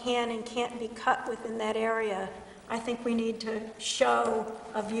of what can and can't be cut within that area, I think we need to show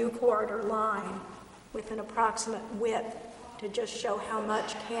a view corridor line with an approximate width to just show how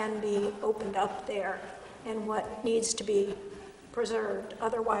much can be opened up there and what needs to be preserved.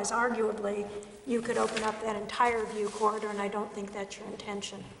 Otherwise, arguably, you could open up that entire view corridor, and I don't think that's your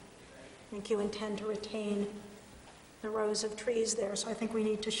intention. I think you intend to retain the rows of trees there, so I think we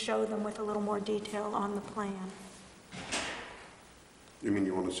need to show them with a little more detail on the plan. You mean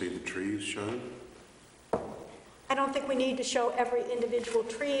you want to see the trees shown? I don't think we need to show every individual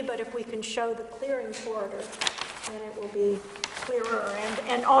tree, but if we can show the clearing corridor, then it will be clearer,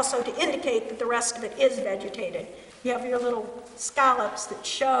 and also to indicate that the rest of it is vegetated. You have your little scallops that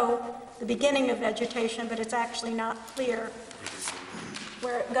show the beginning of vegetation, but it's actually not clear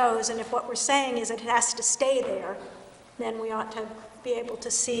where it goes, and if what we're saying is it has to stay there, then we ought to be able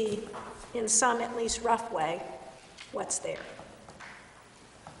to see in some at least rough way what's there.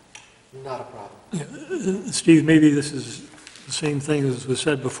 Not a problem. Yeah, Steve, maybe this is the same thing as was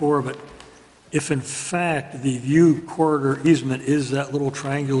said before, but if in fact the view corridor easement is that little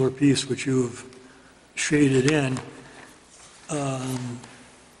triangular piece which you've shaded in,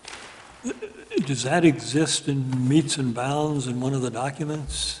 does that exist in meets and bounds in one of the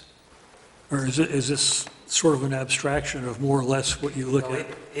documents? Or is this sort of an abstraction of more or less what you look No, at?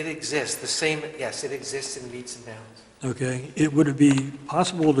 it exists, the same, yes, it exists in meets and bounds. Okay, would it be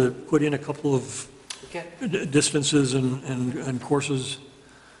possible to put in a couple of distances and courses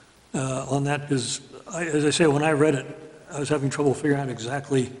on that? Because, as I say, when I read it, I was having trouble figuring out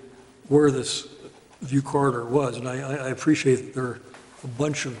exactly where this view corridor was, and I appreciate that there are a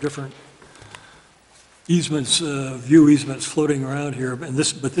bunch of different easements, view easements floating around here, but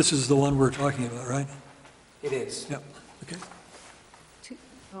this is the one we're talking about, right? It is. Yep, okay.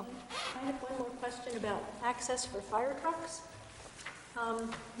 I have one more question about access for fire trucks.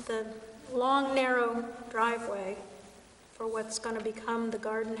 The long, narrow driveway for what's going to become the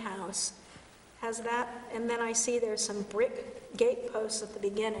garden house has that, and then I see there's some brick gate posts at the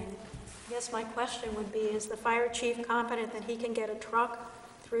beginning. I guess my question would be, is the fire chief confident that he can get a truck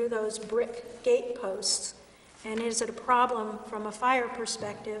through those brick gate posts? And is it a problem from a fire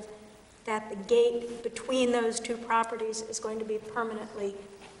perspective that the gate between those two properties is going to be permanently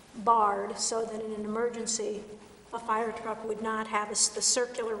barred, so that in an emergency, a fire truck would not have the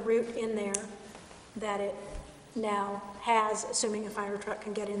circular route in there that it now has, assuming a fire truck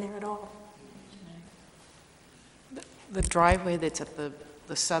can get in there at all. The driveway that's at the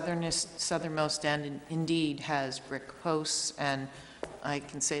southernmost end indeed has brick posts, and I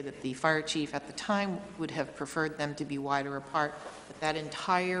can say that the fire chief at the time would have preferred them to be wider apart, but that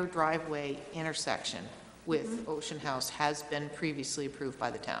entire driveway intersection with Ocean House has been previously approved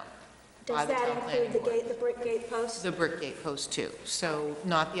by the town. Does that include the gate, the brick gate posts? The brick gate post too. So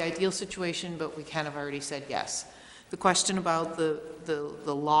not the ideal situation, but we kind of already said yes. The question about the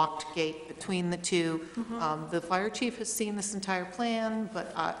locked gate between the two, the fire chief has seen this entire plan,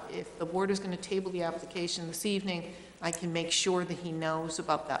 but if the board is going to table the application this evening, I can make sure that he knows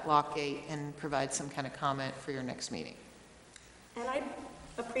about that lock gate and provide some kind of comment for your next meeting. And I'd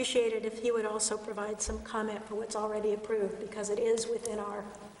appreciate it if he would also provide some comment for what's already approved, because it is within our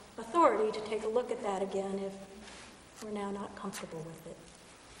authority to take a look at that again if we're now not comfortable with it.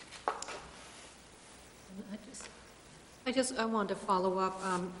 I wanted to follow up,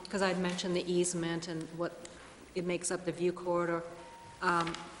 because I'd mentioned the easement and what it makes up the view corridor.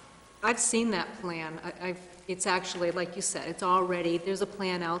 I've seen that plan. It's actually, like you said, it's already, there's a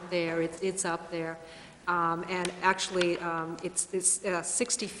plan out there, it's up there. And actually, it's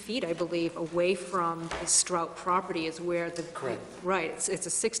 60 feet, I believe, away from the Strout property is where the... Correct. Right, it's a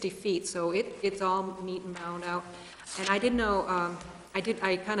 60 feet, so it's all meet and bound out. And I didn't know, I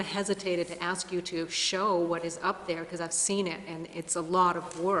kind of hesitated to ask you to show what is up there, because I've seen it, and it's a lot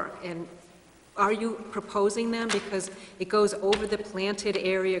of work. And are you proposing them? Because it goes over the planted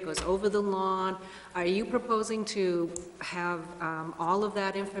area, it goes over the lawn. Are you proposing to have all of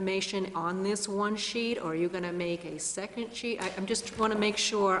that information on this one sheet, or are you going to make a second sheet? I'm just want to make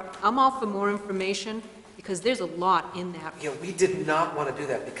sure. I'm all for more information, because there's a lot in that. Yeah, we did not want to do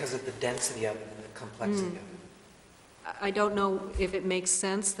that because of the density of it and the complexity of it. I don't know if it makes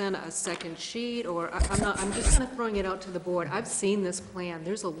sense then, a second sheet, or I'm just kind of throwing it out to the board. I've seen this plan.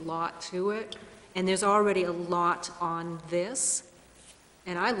 There's a lot to it, and there's already a lot on this.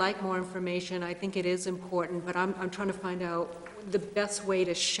 And I like more information. I think it is important, but I'm trying to find out the best way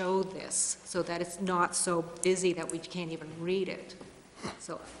to show this so that it's not so busy that we can't even read it.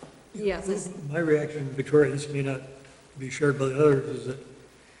 So, yes. My reaction, Victoria, this may not be shared by the others, is that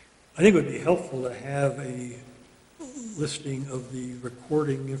I think it would be helpful to have a listing of the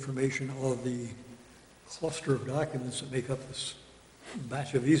recording information of the cluster of documents that make up this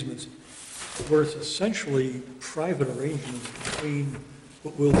batch of easements, where it's essentially private arrangements between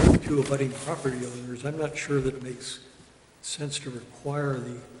what will be two abutting property owners. I'm not sure that it makes sense to require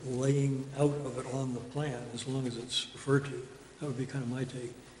the laying out of it on the plan, as long as it's referred to. That would be kind of my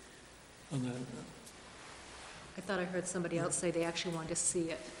take on that. I thought I heard somebody else say they actually wanted to see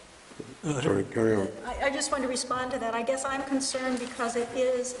it. Sorry, carry on. I just want to respond to that. I guess I'm concerned because it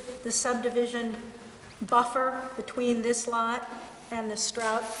is the subdivision buffer between this lot and the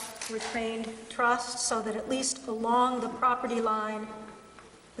Strout Retained Trust, so that at least along the property line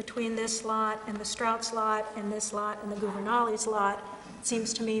between this lot and the Strout's lot and this lot and the Guvernali's lot, it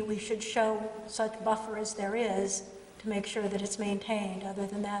seems to me we should show such buffer as there is to make sure that it's maintained. Other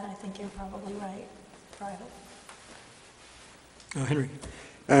than that, I think you're probably right. Private. Henry.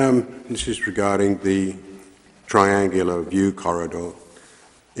 This is regarding the triangular view corridor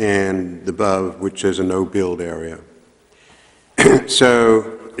and the above, which is a no-build area.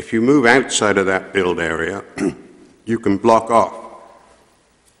 So if you move outside of that build area, you can block off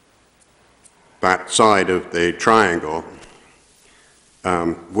that side of the triangle.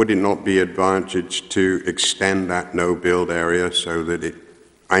 Would it not be advantage to extend that no-build area so that it,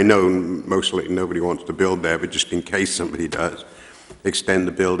 I know most likely nobody wants to build there, but just in case somebody does, extend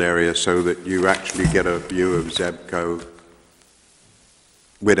the build area so that you actually get a view of Zebco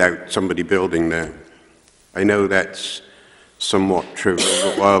without somebody building there. I know that's somewhat trivial,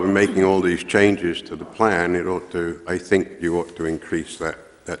 but while we're making all these changes to the plan, it ought to, I think you ought to increase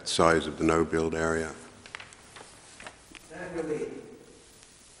that size of the no-build area. That really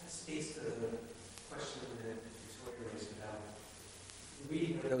speaks to the question that Victoria raised about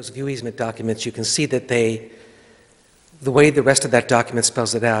reading those view easement documents. You can see that the way the rest of that document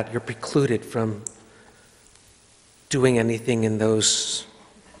spells it out, you're precluded from doing anything in those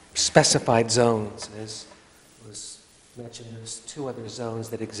specified zones. As was mentioned, there's two other zones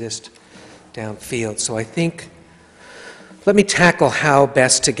that exist downfield. So I think, let me tackle how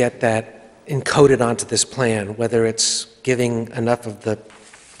best to get that encoded onto this plan, whether it's giving enough of the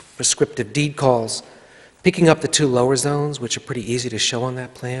prescriptive deed calls picking up the two lower zones, which are pretty easy to show on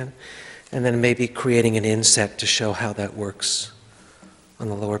that plan, and then maybe creating an inset to show how that works on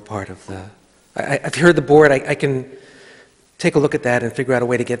the lower part of the... I've heard the board, I can take a look at that and figure out a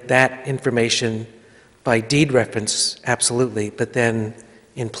way to get that information by deed reference, absolutely, but then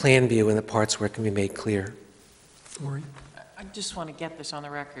in plan view in the parts where it can be made clear. Maureen? I just want to get this on the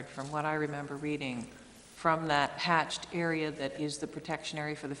record. From what I remember reading, from that hatched area that is the protection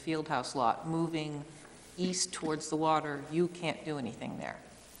area for the field house lot, moving east towards the water, you can't do anything there.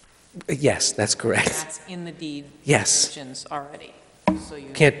 Yes, that's correct. That's in the deed Yes. descriptions already. So you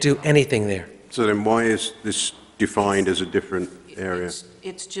Can't do anything there. So then why is this defined as a different area?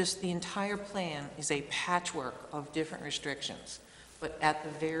 It's just the entire plan is a patchwork of different restrictions, but at the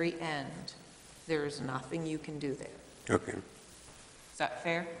very end, there is nothing you can do there. Okay. Is that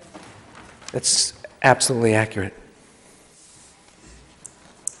fair? That's absolutely accurate.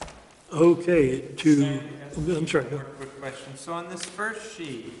 Okay, I'm sorry, go. One quick question. So on this first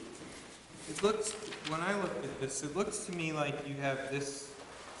sheet, it looks, when I looked at this, it looks to me like you have this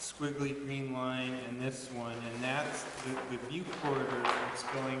squiggly green line and this one, and that's the view corridor that's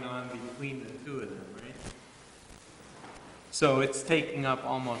going on between the two of them, right? So it's taking up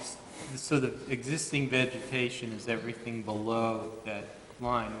almost, so the existing vegetation is everything below that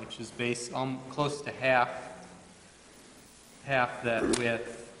line, which is close to half that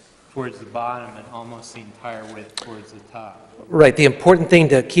width towards the bottom and almost the entire width towards the top. Right, the important thing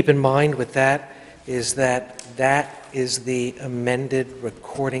to keep in mind with that is that that is the amended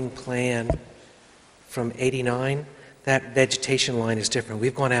recording plan from '89. That vegetation line is different.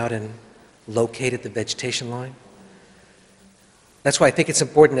 We've gone out and located the vegetation line. That's why I think it's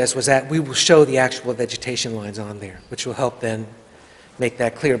important, as was that, we will show the actual vegetation lines on there, which will help then make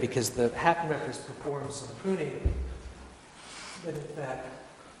that clear, because the Hatton reference performs some pruning that in fact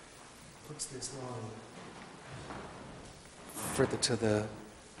puts this line further to the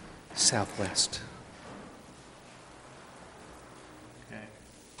southwest. Okay.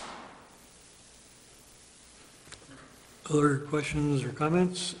 Other questions or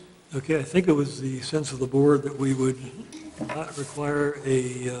comments? Okay, I think it was the sense of the board that we would not require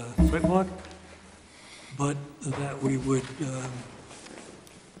a site walk, but that we would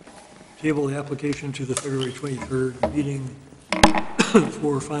table the application to the February 23rd meeting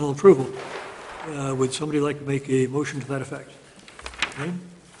for final approval. Would somebody like to make a motion to that effect? Okay.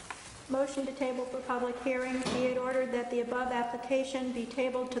 Motion to table for public hearing. Be it ordered that the above application be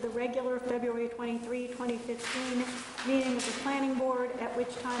tabled to the regular February 23, 2015 meeting of the planning board, at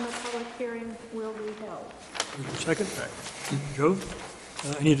which time a public hearing will be held. Is there a second? Joe?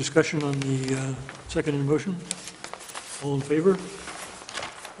 Any discussion on the seconded motion? All in favor?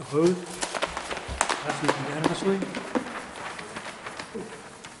 Opposed? Passes unanimously.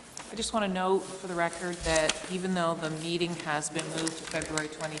 I just want to note for the record that even though the meeting has been moved to February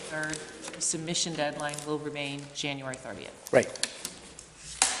 23rd, the submission deadline will remain January 30th. Right.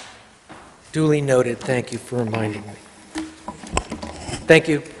 Duly noted. Thank you for reminding me. Thank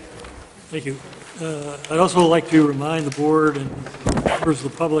you. Thank you. I'd also like to remind the board and members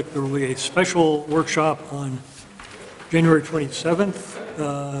of the public there will be a special workshop on January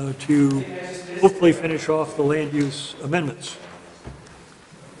 27th to hopefully finish off the land use amendments.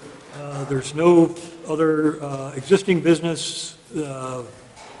 There's no other existing business. The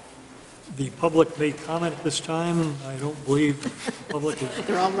public may comment at this time. I don't believe the public is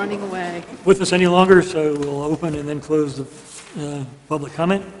They're all running away. with us any longer, so we'll open and then close the public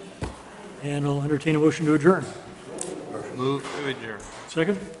comment. And I'll entertain a motion to adjourn. Move to adjourn.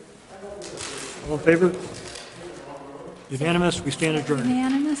 Second? All in favor? Unanimous, we stand adjourned.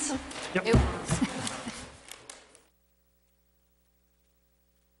 Unanimous? Yep. It was.